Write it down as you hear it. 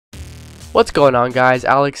What's going on, guys?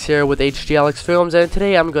 Alex here with HD Alex Films, and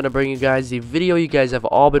today I'm going to bring you guys the video you guys have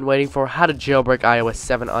all been waiting for: how to jailbreak iOS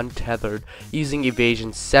 7 Untethered using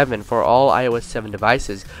Evasi0n for all iOS 7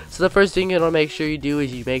 devices. So the first thing you want to make sure you do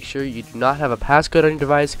is you make sure you do not have a passcode on your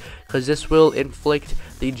device, because this will inflict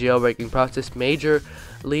the jailbreaking process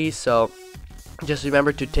majorly. So just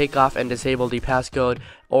remember to take off and disable the passcode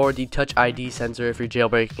or the Touch ID sensor if you're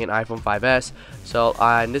jailbreaking an iPhone 5s. So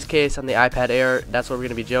in this case, on the iPad Air, that's what we're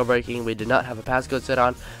going to be jailbreaking. We did not have a passcode set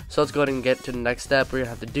on, so let's go ahead and get to the next step we're going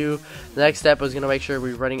to have to do. The next step is going to make sure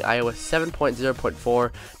we're running iOS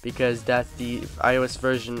 7.0.4 because that's the iOS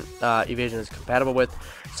version Evasi0n is compatible with.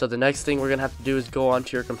 So the next thing we're going to have to do is go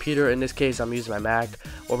onto your computer. In this case, I'm using my Mac.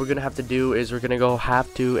 What we're going to have to do is we're going to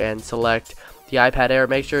have to select the iPad Air.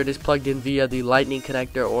 Make sure it is plugged in via the Lightning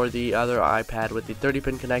connector or the other iPad with the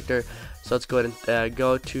 30-pin connector. So let's go ahead and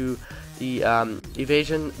go to the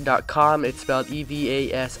Evasi0n.com. It's spelled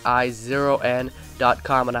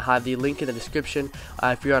Evasi0n.com, and I have the link in the description.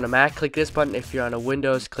 If you're on a Mac, click this button. If you're on a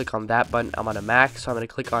Windows, click on that button. I'm on a Mac, so I'm going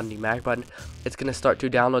to click on the Mac button. It's going to start to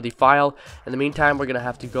download the file. In the meantime, we're going to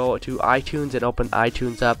have to go to iTunes and open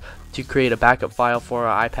iTunes up to create a backup file for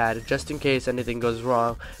our iPad, just in case anything goes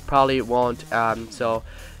wrong. Probably it won't, so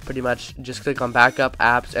pretty much just click on backup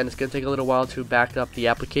apps, and it's going to take a little while to back up the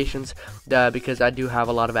applications because I do have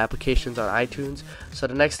a lot of applications on iTunes. So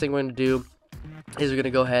the next thing we're going to do is we're going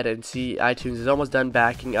to go ahead and see iTunes is almost done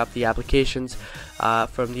backing up the applications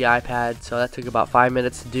from the iPad. So that took about 5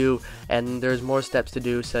 minutes to do, and there's more steps to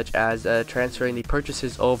do, such as transferring the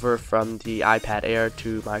purchases over from the iPad Air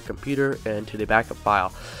to my computer and to the backup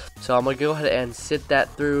file. So I'm going to go ahead and sit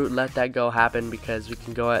that through, let that go happen, because we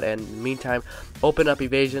can go ahead and in the meantime open up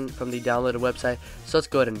Evasi0n from the downloaded website. So let's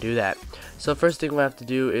go ahead and do that. So first thing we have to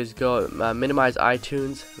do is go minimize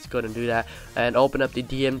iTunes. Let's go ahead and do that and open up the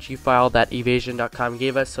DMG file that Evasi0n.com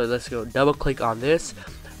gave us. So let's go double click on this.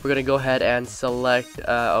 We're going to go ahead and select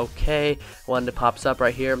OK, one that pops up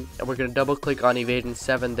right here, and we're going to double click on Evasi0n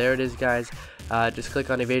 7. There it is, guys. Just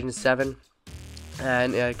click on Evasi0n 7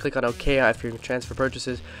 and click on OK if you're going to transfer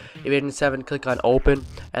purchases. Evasi0n 7, click on open,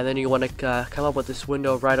 and then you want to come up with this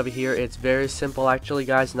window right over here. It's very simple, actually,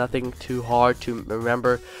 guys, nothing too hard to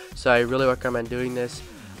remember, so I really recommend doing this.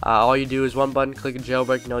 All you do is one button, click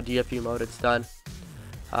jailbreak, no DFU mode, it's done.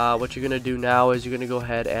 What you're going to do now is you're going to go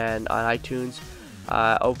ahead and on iTunes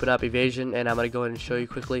open up Evasi0n, and I'm going to go ahead and show you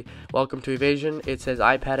quickly. Welcome to Evasi0n. It says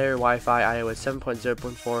iPad Air, Wi-Fi, iOS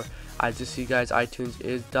 7.0.4. As you see, guys, iTunes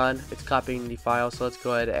is done. It's copying the file, so let's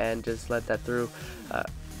go ahead and just let that through.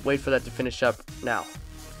 Wait for that to finish up now.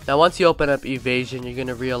 Now once you open up Evasi0n, you're going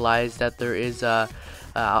to realize that there is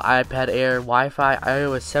iPad Air, Wi-Fi,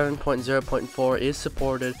 iOS 7.0.4 is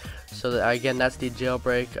supported. So that, again, that's the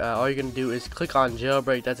jailbreak. All you're going to do is click on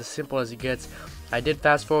jailbreak. That's as simple as it gets. I did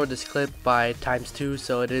fast forward this clip by ×2,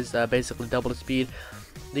 so it is basically double the speed.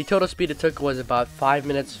 The total speed it took was about 5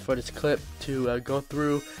 minutes for this clip to go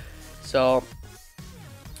through. So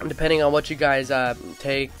depending on what you guys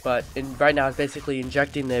take, but right now it's basically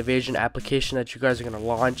injecting the Evasi0n application that you guys are going to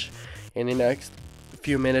launch in the next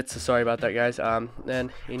few minutes. So sorry about that, guys.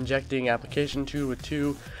 Then injecting application 2 with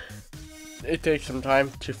 2. It takes some time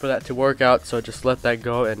for that to work out, so just let that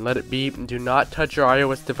go and let it be. Do not touch your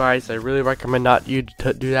iOS device. I really recommend not you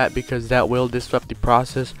to do that, because that will disrupt the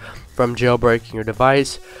process from jailbreaking your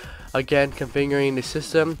device. Again, configuring the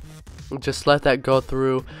system, just let that go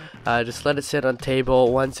through. Just let it sit on the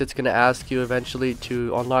table. Once it's going to ask you eventually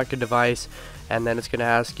to unlock your device, and then it's going to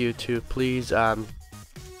ask you to please launch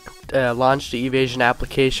the Evasi0n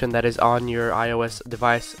application that is on your iOS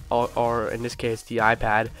device, or in this case the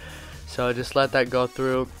iPad. So just let that go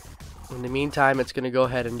through. In the meantime, it's going to go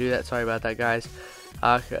ahead and do that. Sorry about that, guys.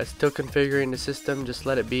 Still configuring the system, just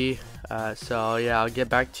let it be. So yeah, I'll get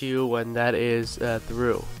back to you when that is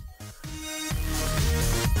through.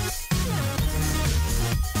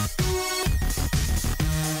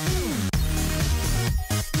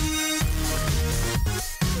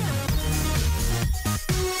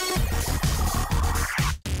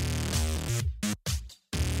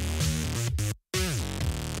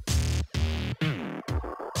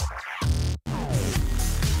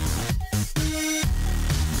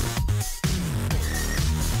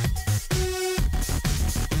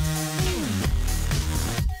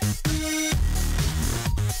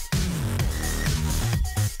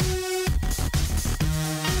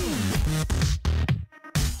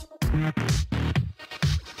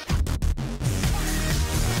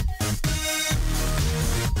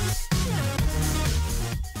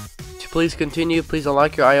 Please continue. Please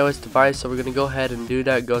unlock your iOS device. So we're going to go ahead and do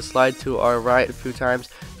that. Go slide to our right a few times.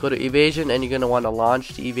 Go to Evasi0n, and you're going to want to launch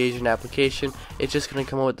the Evasi0n application. it's just going to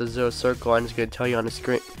come up with the 0 circle, and it's going to tell you on the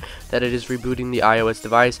screen that it is rebooting the iOS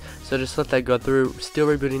device. So just let that go through, still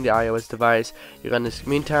rebooting the iOS device. In the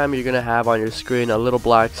meantime, you're going to have on your screen a little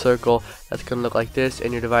black circle that's going to look like this,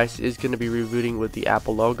 and your device is going to be rebooting with the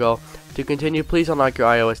Apple logo. To continue, please unlock your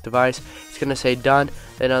iOS device. It's going to say done,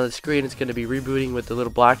 and on the screen it's going to be rebooting with the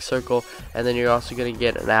little black circle, and then you're also going to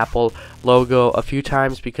get an Apple logo a few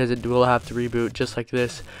times because it will have to reboot just like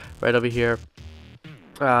this right over here.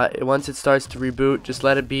 Once it starts to reboot, just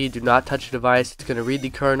let it be. Do not touch the device. It's going to read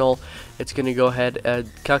the kernel. It's going to go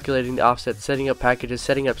ahead calculating the offset, setting up packages,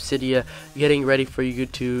 setting up Cydia, getting ready for you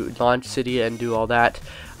to launch Cydia and do all that.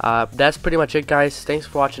 That's pretty much it, guys. Thanks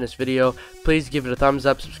for watching this video. Please give it a thumbs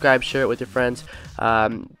up, subscribe, share it with your friends.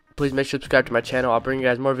 Please make sure to subscribe to my channel. I'll bring you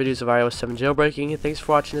guys more videos of iOS 7 jailbreaking. Thanks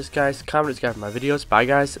for watching this, guys. Comment, subscribe for my videos. Bye,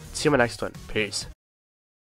 guys. See you in my next one. Peace.